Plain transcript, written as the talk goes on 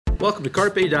Welcome to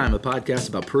Carpe Dime, a podcast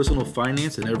about personal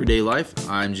finance and everyday life.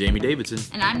 I'm Jamie Davidson.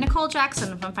 And I'm Nicole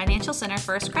Jackson from Financial Center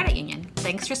First Credit Union.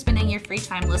 Thanks for spending your free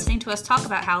time listening to us talk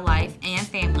about how life and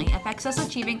family affects us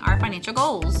achieving our financial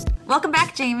goals. Welcome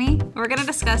back, Jamie. We're going to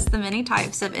discuss the many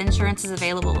types of insurances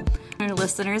available. Our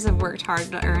listeners have worked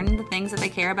hard to earn the things that they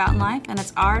care about in life, and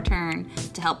it's our turn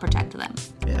to help protect them.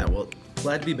 Yeah, well,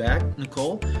 glad to be back,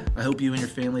 Nicole. I hope you and your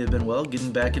family have been well,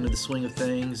 getting back into the swing of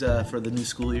things for the new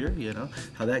school year, you know,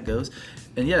 how that goes.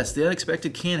 And yes, the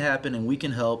unexpected can happen, and we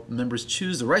can help members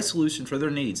choose the right solution for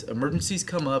their needs. Emergencies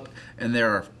come up, and there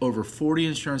are over 40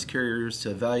 insurance carriers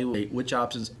to evaluate which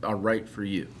options are right for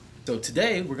you. So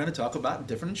today, we're going to talk about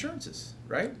different insurances,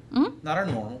 right? Mm-hmm. Not our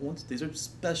normal ones. These are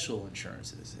special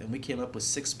insurances, and we came up with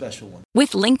 6 special ones.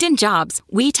 With LinkedIn Jobs,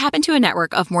 we tap into a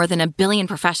network of more than 1 billion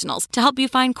professionals to help you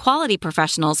find quality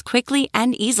professionals quickly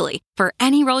and easily for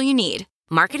any role you need.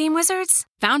 Marketing wizards?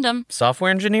 Found them.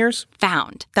 Software engineers?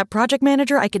 Found. That project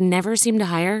manager I could never seem to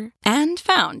hire? And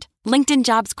found. LinkedIn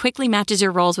Jobs quickly matches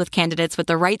your roles with candidates with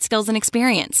the right skills and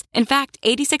experience. In fact,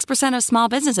 86% of small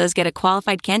businesses get a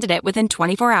qualified candidate within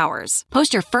 24 hours.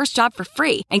 Post your first job for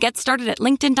free and get started at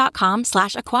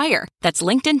linkedin.com/acquire. That's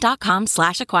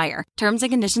linkedin.com/acquire. Terms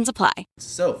and conditions apply.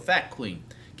 So, Fact Queen,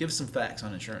 give us some facts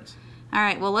on insurance. All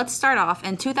right, well, let's start off.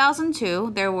 In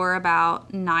 2002, there were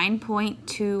about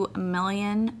 9.2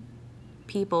 million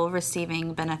people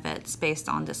receiving benefits based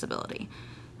on disability.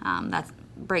 That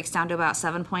breaks down to about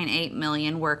 7.8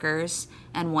 million workers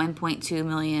and 1.2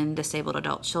 million disabled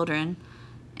adult children,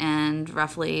 and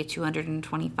roughly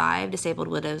 225 disabled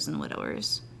widows and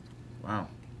widowers. Wow.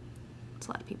 That's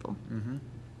a lot of people. Mm-hmm.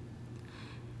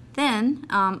 Then,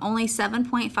 only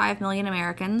 7.5 million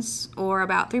Americans, or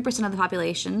about 3% of the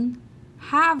population,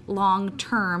 have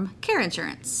long-term care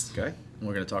insurance. Okay, and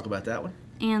we're going to talk about that one.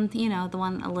 And, you know, the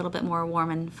one a little bit more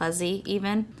warm and fuzzy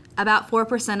even. About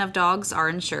 4% of dogs are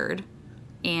insured,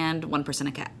 and 1%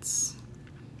 of cats.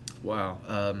 Wow,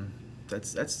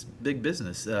 that's big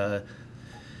business.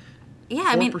 Yeah,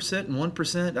 I mean, 4% and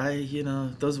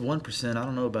 1%. Those 1%. I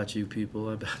don't know about you people.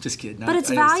 I'm just kidding. But it's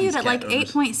valued at like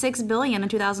 $8.6 billion in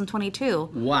 2022.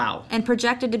 Wow. And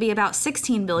projected to be about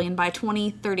 $16 billion by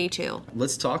 2032.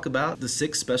 Let's talk about the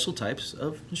 6 special types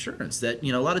of insurance that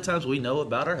a lot of times we know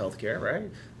about our health care,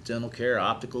 right? Dental care,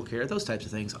 optical care, those types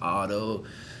of things. Auto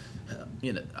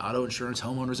insurance,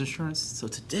 homeowners insurance. So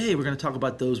today we're going to talk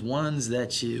about those ones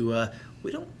that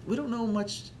we don't know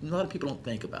much. A lot of people don't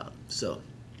think about. So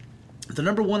the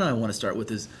number one I want to start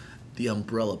with is the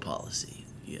umbrella policy.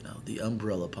 The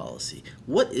umbrella policy.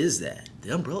 What is that?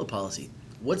 The umbrella policy.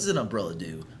 What does an umbrella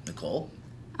do, Nicole?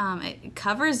 It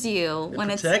covers you when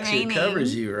it's raining. It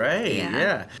covers you, right?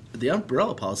 Yeah. The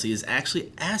umbrella policy is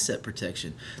actually asset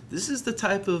protection. This is the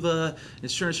type of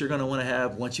insurance you're going to want to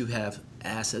have once you have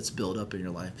assets built up in your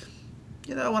life.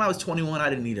 When I was 21, I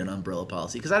didn't need an umbrella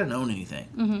policy because I didn't own anything.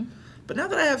 Mm-hmm. But now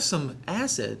that I have some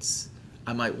assets,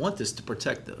 I might want this to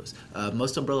protect those.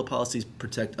 Most umbrella policies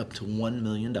protect up to $1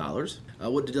 million.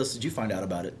 What else did you find out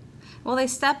about it? Well, they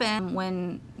step in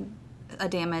when a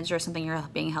damage or something you're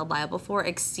being held liable for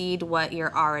exceed what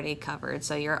you're already covered.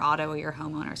 So your auto or your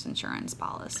homeowner's insurance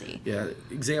policy. Yeah,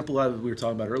 example we were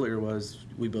talking about earlier was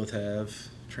we both have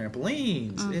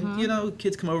trampolines. Mm-hmm. And,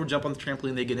 kids come over, jump on the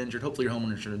trampoline, they get injured. Hopefully your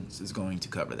homeowner insurance is going to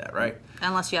cover that, right?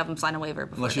 Unless you have them sign a waiver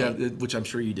before. Unless you have, which I'm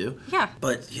sure you do. Yeah.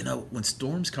 But, when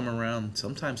storms come around,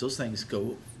 sometimes those things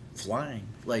go flying.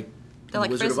 Like they're like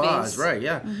Wizard Frisbees. of Oz, right,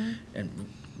 yeah. Mm-hmm. And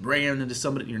ran into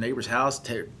somebody, your neighbor's house,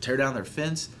 tear down their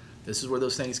fence. This is where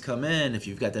those things come in. If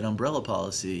you've got that umbrella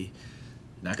policy,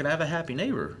 you're not going to have a happy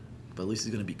neighbor, but at least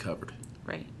it's going to be covered.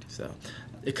 Right. So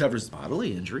it covers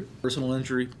bodily injury, personal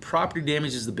injury, property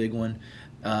damage is the big one,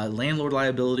 landlord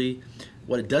liability.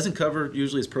 What it doesn't cover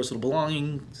usually is personal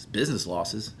belongings, business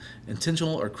losses,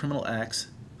 intentional or criminal acts,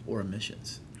 or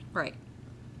omissions. Right.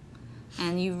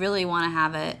 And you really want to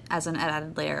have it as an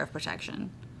added layer of protection.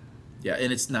 Yeah,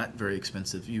 and it's not very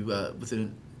expensive. You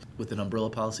with an umbrella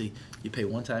policy, you pay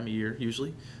one time a year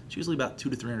usually. It's usually about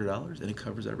 $200 to $300, and it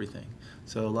covers everything.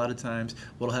 So a lot of times,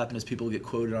 what'll happen is people get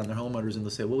quoted on their homeowners, and they'll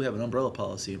say, "Well, we have an umbrella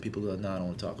policy," and people go, "No, I don't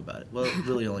want to talk about it." Well, it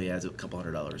really only adds a couple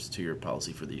 $100 to your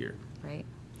policy for the year. Right.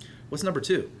 What's number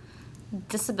 2?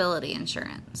 Disability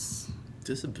insurance.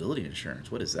 Disability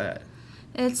insurance. What is that?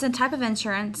 It's a type of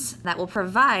insurance that will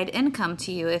provide income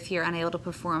to you if you're unable to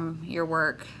perform your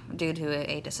work due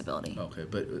to a disability. Okay,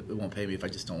 but it won't pay me if I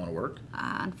just don't want to work?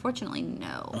 Unfortunately,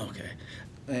 no. Okay.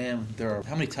 And there are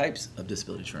how many types of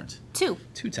disability insurance? 2.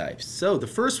 2 types. So the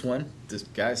first one,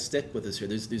 guys, stick with us here.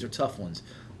 These are tough ones.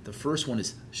 The first one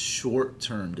is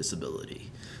short-term disability.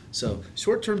 So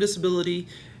short-term disability,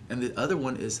 and the other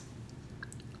one is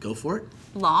Go for it.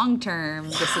 Long-term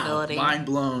disability. Mind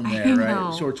blown I there, right?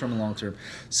 know. Short-term and long-term.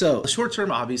 So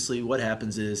short-term, obviously, what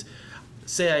happens is,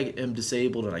 say I am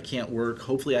disabled and I can't work.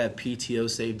 Hopefully I have PTO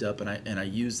saved up and I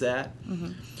use that.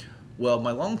 Well,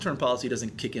 my long-term policy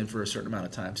doesn't kick in for a certain amount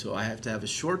of time, so I have to have a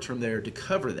short-term there to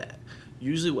cover that.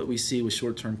 Usually what we see with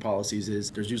short-term policies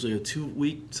is there's usually a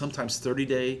 2-week, sometimes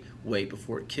 30-day wait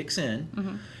before it kicks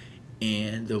in.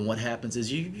 And then what happens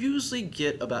is you usually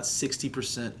get about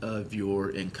 60% of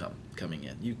your income coming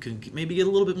in. You can maybe get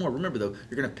a little bit more. Remember, though,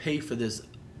 you're going to pay for this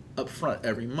up front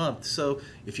every month. So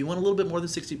if you want a little bit more than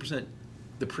 60%,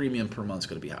 the premium per month is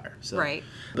going to be higher. So, Right.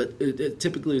 But it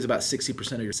typically is about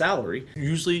 60% of your salary.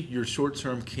 Usually your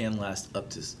short-term can last up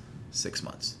to 6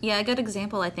 months. Yeah, a good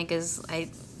example I think is,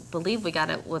 I believe we got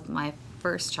it with my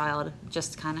first child,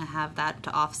 just kind of have that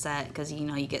to offset, because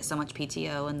you get so much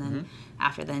PTO, and then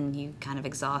after then you kind of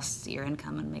exhaust your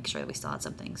income and make sure that we still had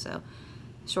something. So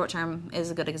short term is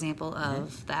a good example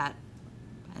of that.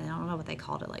 I don't know what they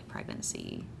called it, like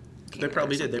pregnancy care. They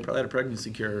probably or did. They something. probably had a pregnancy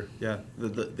care. Yeah,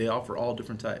 they offer all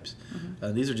different types.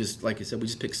 These are just, like I said, we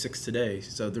just picked 6 today.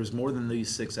 So there's more than these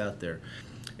 6 out there.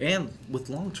 And with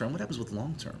long term, what happens with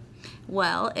long term?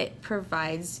 Well, it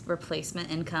provides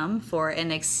replacement income for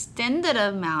an extended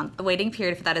amount. The waiting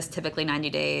period for that is typically 90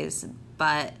 days,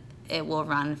 but it will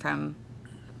run from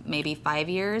maybe 5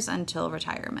 years until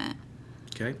retirement.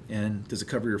 Okay, and does it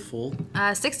cover your full?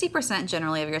 60%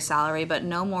 generally of your salary, but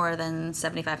no more than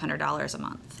 $7,500 a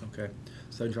month. Okay,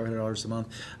 $7,500 a month.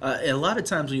 And a lot of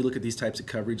times when you look at these types of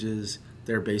coverages,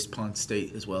 they're based upon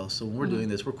state as well. So when we're doing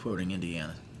this, we're quoting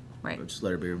Indiana. Right. Just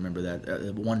let everybody remember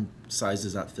that. One size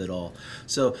does not fit all.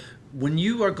 So when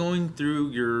you are going through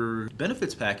your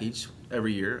benefits package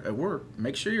every year at work,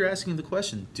 make sure you're asking the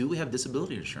question, do we have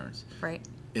disability insurance? Right.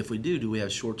 If we do we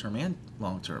have short-term and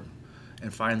long-term?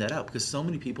 And find that out, because so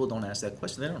many people don't ask that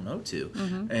question. They don't know to.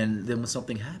 And then when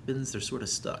something happens, they're sort of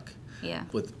stuck. Yeah.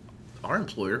 With our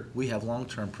employer, we have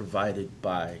long-term provided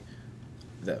by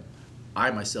them.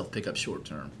 I myself pick up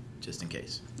short-term just in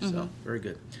case. So very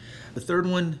good. The third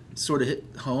one sort of hit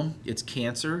home. It's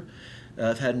cancer.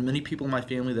 I've had many people in my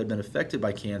family that have been affected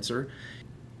by cancer.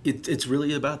 It's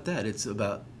really about that. It's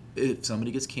about if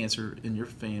somebody gets cancer in your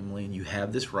family and you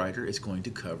have this rider, it's going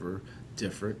to cover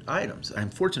different items. I'm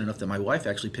fortunate enough that my wife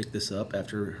actually picked this up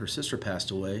after her sister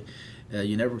passed away.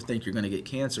 You never think you're going to get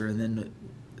cancer, and then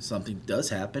something does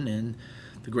happen, and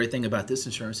the great thing about this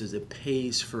insurance is it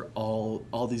pays for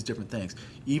all these different things.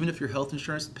 Even if your health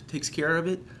insurance takes care of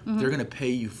it, they're going to pay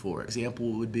you for it.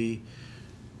 Example would be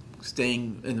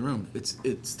staying in the room.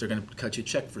 They're going to cut you a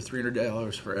check for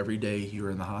 $300 for every day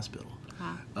you're in the hospital.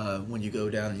 When you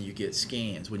go down and you get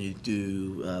scans, when you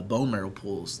do bone marrow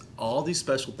pulls, all these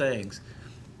special things,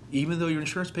 even though your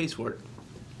insurance pays for it,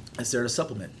 it's there to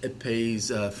supplement. It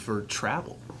pays for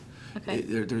travel. Okay.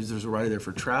 There's a rider there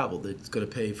for travel that's going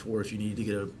to pay for if you need to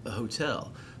get a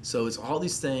hotel. So it's all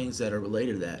these things that are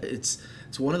related to that. It's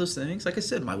one of those things. Like I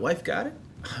said, my wife got it.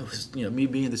 I was, me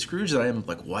being the Scrooge that I am, I'm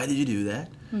like, why did you do that?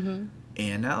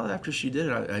 And now after she did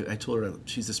it, I told her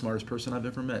she's the smartest person I've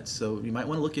ever met. So you might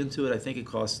want to look into it. I think it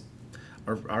costs,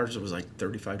 ours was like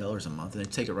 $35 a month, and they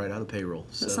take it right out of payroll.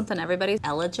 Is it something everybody's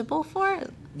eligible for?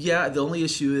 Yeah, the only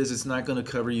issue is it's not going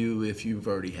to cover you if you've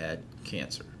already had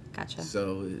cancer. Gotcha.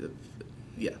 So,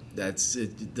 yeah, that's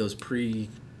it. Those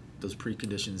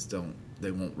preconditions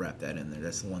they won't wrap that in there.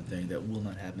 That's the one thing that will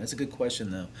not happen. That's a good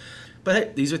question, though. But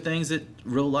hey, these are things that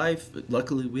real life.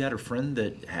 Luckily, we had a friend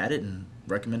that had it and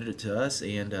recommended it to us,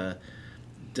 and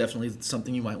definitely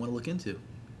something you might want to look into.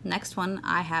 Next one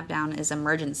I have down is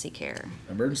emergency care.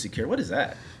 Emergency care. What is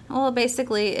that? Well,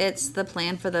 basically, it's the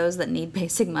plan for those that need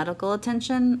basic medical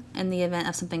attention in the event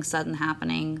of something sudden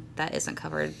happening that isn't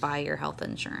covered by your health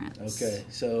insurance. Okay,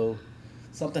 so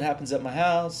something happens at my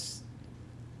house.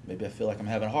 Maybe I feel like I'm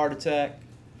having a heart attack.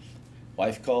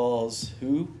 Wife calls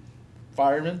who?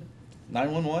 Firemen,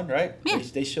 911, right? Yeah.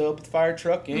 They show up with the fire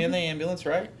truck and the ambulance,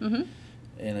 right? Mm-hmm.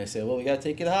 And I say, well, we got to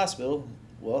take you to the hospital.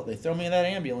 Well, they throw me in that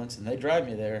ambulance and they drive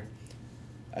me there.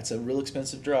 That's a real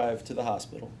expensive drive to the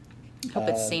hospital. Hope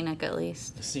it's scenic at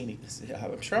least. Scenic.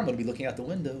 I'm sure I'm going to be looking out the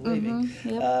window, waving.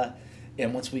 Yep.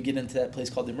 And once we get into that place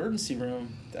called the emergency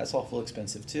room, that's awful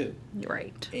expensive too.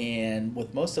 Right. And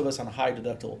with most of us on high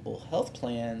deductible health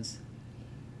plans,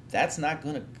 that's not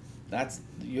going to.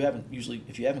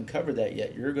 If you haven't covered that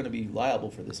yet, you're going to be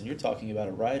liable for this. And you're talking about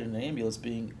a ride in an ambulance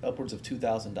being upwards of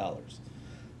 $2,000.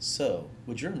 So,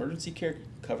 would your emergency care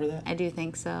cover that? I do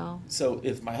think so. So,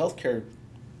 if my health care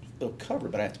will cover,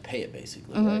 but I have to pay it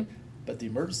basically, right? But the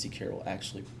emergency care will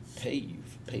actually pay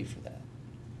for that.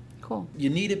 Cool. You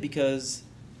need it because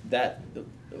that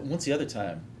once the other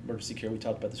time emergency care? We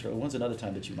talked about this earlier. When's another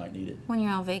time that you might need it? When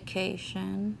you're on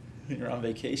vacation. When you're on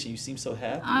vacation, you seem so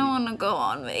happy. I want to go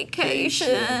on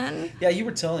vacation. Yeah, you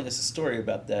were telling us a story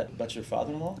about that, about your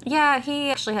father-in-law? Yeah, he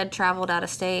actually had traveled out of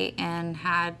state and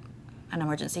had an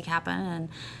emergency happen and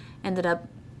ended up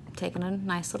taking a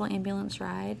nice little ambulance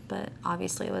ride, but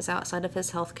obviously it was outside of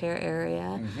his healthcare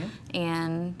area.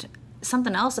 And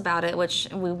something else about it, which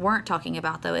we weren't talking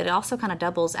about though, it also kind of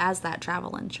doubles as that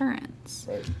travel insurance.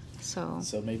 Right. So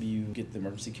maybe you get the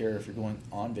emergency care if you're going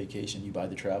on vacation, you buy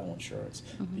the travel insurance.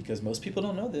 Because most people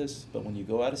don't know this, but when you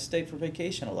go out of state for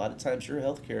vacation, a lot of times your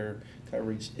health care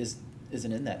coverage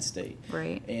isn't in that state.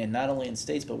 Right. And not only in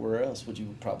states, but where else would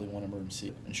you probably want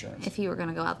emergency insurance? if you were going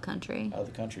to go out the country. Out of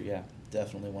the country, yeah.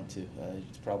 Definitely want to.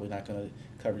 It's probably not going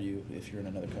to cover you if you're in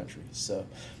another country. So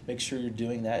make sure you're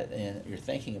doing that and you're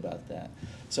thinking about that.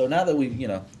 So now that we've,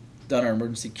 done our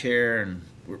emergency care and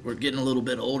we're getting a little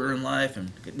bit older in life and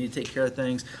need to take care of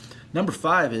things. Number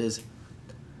 5 is,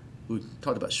 we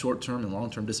talked about short-term and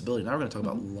long-term disability. Now we're going to talk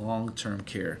about long-term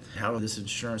care, how this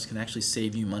insurance can actually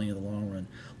save you money in the long run.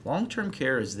 Long-term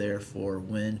care is there for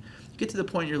when you get to the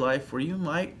point in your life where you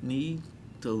might need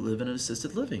to live in an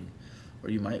assisted living, or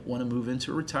you might want to move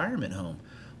into a retirement home.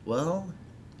 Well,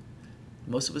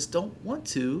 most of us don't want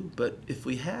to, but if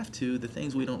we have to, the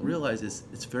things we don't realize is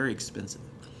it's very expensive.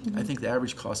 I think the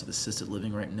average cost of assisted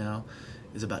living right now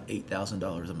is about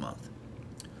 $8,000 a month.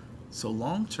 So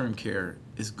long-term care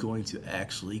is going to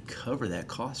actually cover that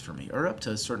cost for me, or up to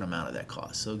a certain amount of that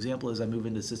cost. So example is I move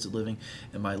into assisted living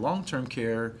and my long-term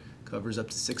care covers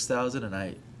up to $6,000 and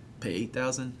I pay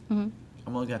 $8,000. I'm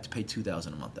only going to have to pay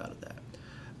 $2,000 a month out of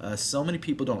that. So many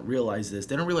people don't realize this.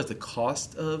 They don't realize the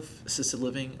cost of assisted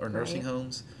living or nursing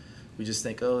homes. We just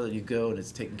think, oh, you go and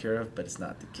it's taken care of, but it's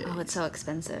not the case. Oh, it's so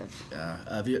expensive. Yeah.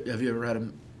 Have you ever had a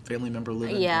family member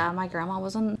live in? Yeah, my grandma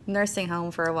was in a nursing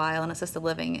home for a while in assisted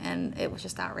living, and it was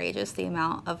just outrageous. The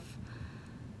amount of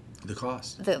the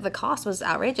cost. The cost was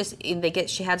outrageous.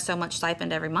 She had so much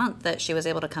stipend every month that she was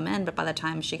able to come in, but by the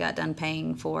time she got done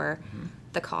paying for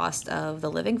the cost of the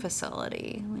living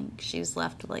facility, she was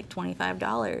left with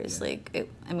 $25.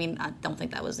 Yeah. I don't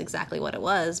think that was exactly what it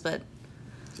was, but.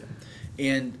 Yeah.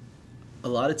 And a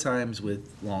lot of times with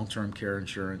long-term care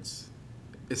insurance,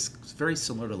 it's very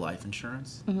similar to life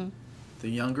insurance. The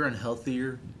younger and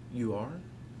healthier you are,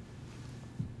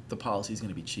 the policy is going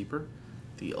to be cheaper.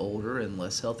 The older and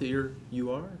less healthier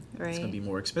you are, it's going to be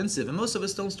more expensive. And most of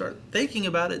us don't start thinking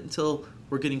about it until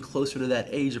we're getting closer to that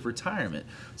age of retirement.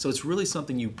 So it's really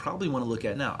something you probably want to look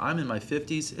at now. I'm in my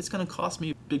 50s. It's going to cost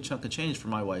me a big chunk of change for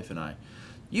my wife and I.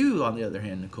 You, on the other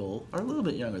hand, Nicole, are a little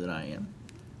bit younger than I am.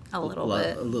 A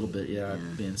little bit, yeah.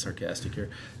 I'm being sarcastic here.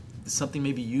 It's something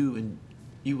maybe you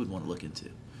would want to look into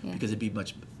because it'd be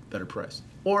much better price.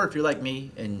 Or if you're like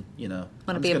me and want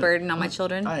to be a burden on my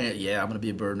children. I'm going to be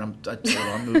a burden.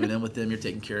 I'm moving in with them. You're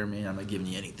taking care of me. I'm not giving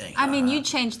you anything. You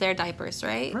change their diapers,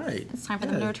 right? Right. It's time for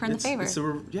them to return the favor.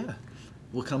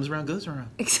 What comes around goes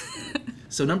around.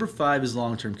 So number 5 is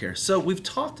long-term care. So we've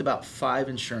talked about 5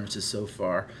 insurances so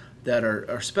far that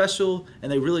are special,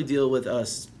 and they really deal with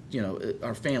us.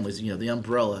 Our families, the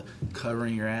umbrella,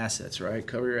 covering your assets, right?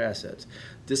 Cover your assets.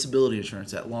 Disability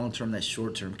insurance, that long-term, that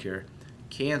short-term care.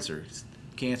 Cancer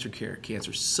care.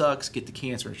 Cancer sucks. Get the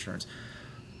cancer insurance.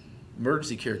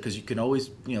 Emergency care, because you can always,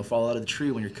 fall out of the tree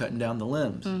when you're cutting down the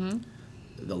limbs.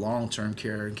 The long-term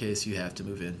care in case you have to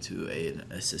move into an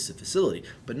assisted facility.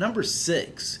 But number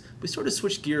 6, we sort of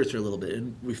switched gears here a little bit,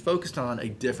 and we focused on a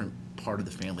different part of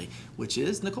the family, which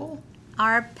is, Nicole?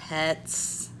 Our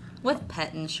pets. With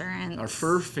pet insurance. Our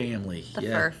fur family. The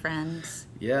fur friends.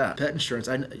 Yeah, pet insurance.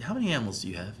 How many animals do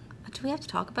you have? Do we have to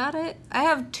talk about it? I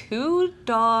have 2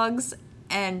 dogs,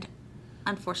 and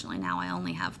unfortunately now I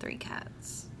only have 3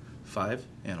 cats. 5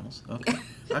 animals. Okay.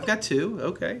 I've got 2.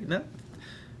 Okay. No.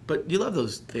 But you love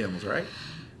those animals, right?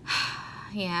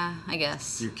 Yeah, I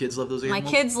guess. Your kids love those animals?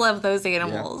 My kids love those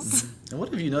animals. Yeah. And what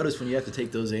have you noticed when you have to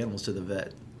take those animals to the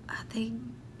vet? They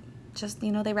just,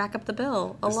 they rack up the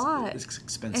bill a lot. It's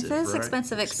expensive, It is right?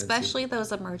 expensive, especially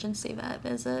those emergency vet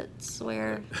visits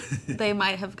where they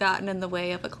might have gotten in the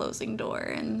way of a closing door.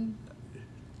 And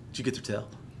did you get their tail?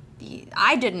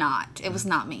 I did not. It was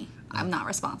not me. I'm not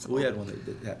responsible. We had one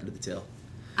that happened to the tail.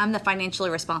 I'm the financially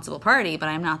responsible party, but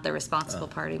I'm not the responsible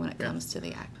party when it comes to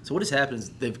the act. So what has happened is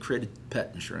they've created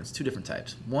pet insurance, 2 different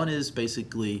types. One is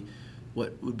basically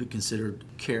what would be considered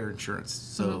care insurance.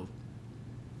 So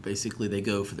basically they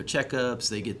go for their checkups,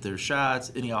 they get their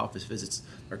shots, any office visits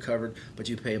are covered, but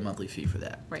you pay a monthly fee for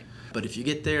that. Right. But if you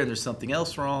get there and there's something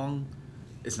else wrong,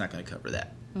 it's not going to cover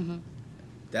that.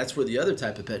 that's where the other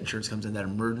type of pet insurance comes in, that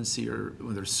emergency or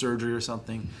when there's surgery or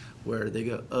something, where they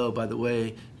go, oh, by the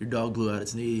way, your dog blew out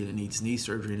its knee and it needs knee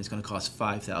surgery and it's going to cost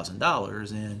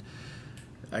 $5,000. And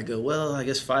I go, well, I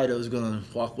guess Fido's going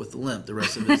to walk with the limp the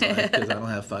rest of his life because I don't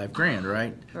have $5,000,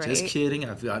 right? Just kidding.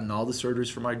 I've gotten all the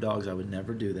surgeries for my dogs. I would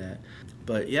never do that.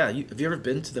 But yeah, have you ever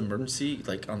been to the emergency,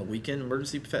 like on the weekend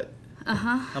emergency vet?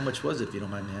 How much was it, if you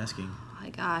don't mind me asking? Oh my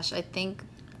gosh, I think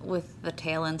with the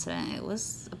tail incident, it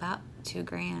was about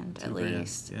 $2,000 at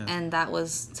least, yeah. And that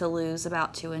was to lose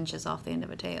about 2 inches off the end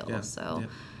of a tail. Yeah, so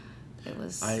yeah. it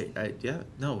was. I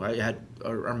had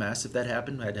our Mastiff that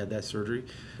happened. I'd had that surgery.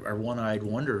 Our one-eyed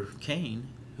wonder, Kane,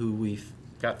 who we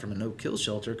got from a no-kill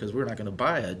shelter because we're not going to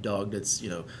buy a dog that's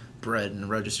bred and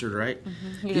registered, right?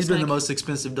 He's been the most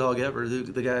expensive dog ever.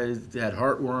 The guy had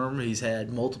heartworm. He's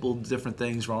had multiple different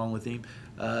things wrong with him.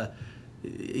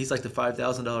 He's like the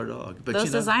 $5,000 dog. But those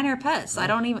designer pets, I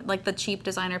don't even like the cheap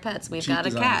designer pets. We've got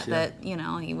a cat that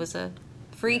he was a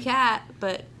free cat,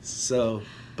 but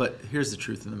here's the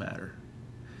truth of the matter.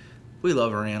 We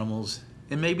love our animals,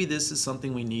 and maybe this is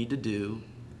something we need to do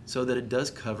so that it does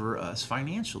cover us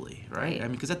financially, right? I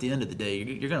mean, because at the end of the day,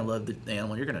 you're going to love the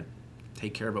animal. You're going to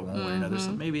take care of it one way or another.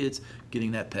 So maybe it's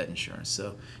getting that pet insurance.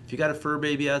 So if you got a fur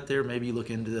baby out there, maybe you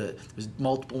look into there's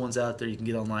multiple ones out there. You can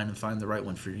get online and find the right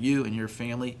one for you and your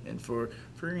family and for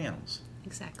your animals.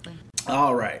 Exactly.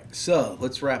 All right. So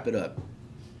let's wrap it up.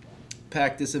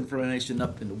 Pack this information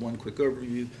up into one quick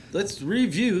overview. Let's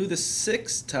review the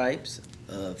 6 types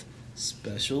of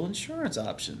special insurance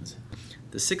options.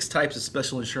 The 6 types of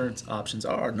special insurance options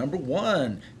are: number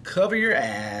 1, cover your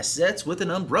assets with an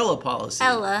umbrella policy.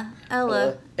 Ella,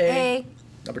 A.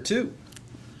 Number 2,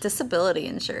 disability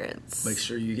insurance. make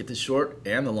sure you get the short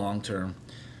and the long term.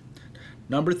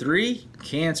 Number 3,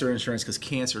 cancer insurance, because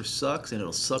cancer sucks and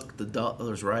it'll suck the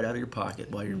dollars right out of your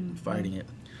pocket while you're fighting it.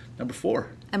 Number 4,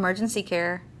 emergency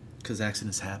care. because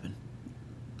accidents happen.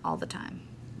 All the time.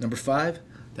 Number 5,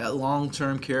 that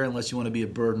long-term care, unless you want to be a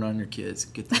burden on your kids.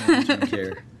 Get the long-term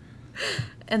care.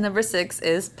 And number 6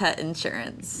 is pet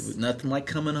insurance. Nothing like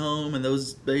coming home and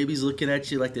those babies looking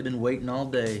at you like they've been waiting all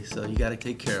day. So you got to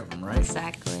take care of them, right?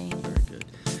 Exactly. Very good.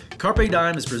 Carpe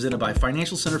Dime is presented by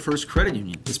Financial Center First Credit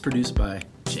Union. It's produced by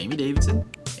Jamie Davidson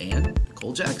and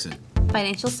Nicole Jackson.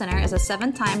 Financial Center is a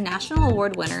 7-time national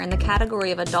award winner in the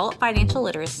category of adult financial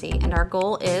literacy, and our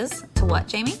goal is to what,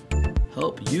 Jamie?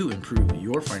 Help you improve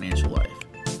your financial life.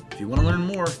 If you want to learn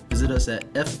more, visit us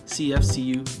at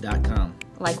fcfcu.com.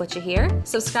 Like what you hear?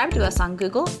 Subscribe to us on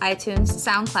Google, iTunes,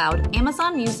 SoundCloud,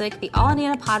 Amazon Music, the All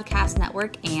Indiana Podcast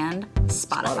Network, and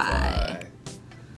Spotify.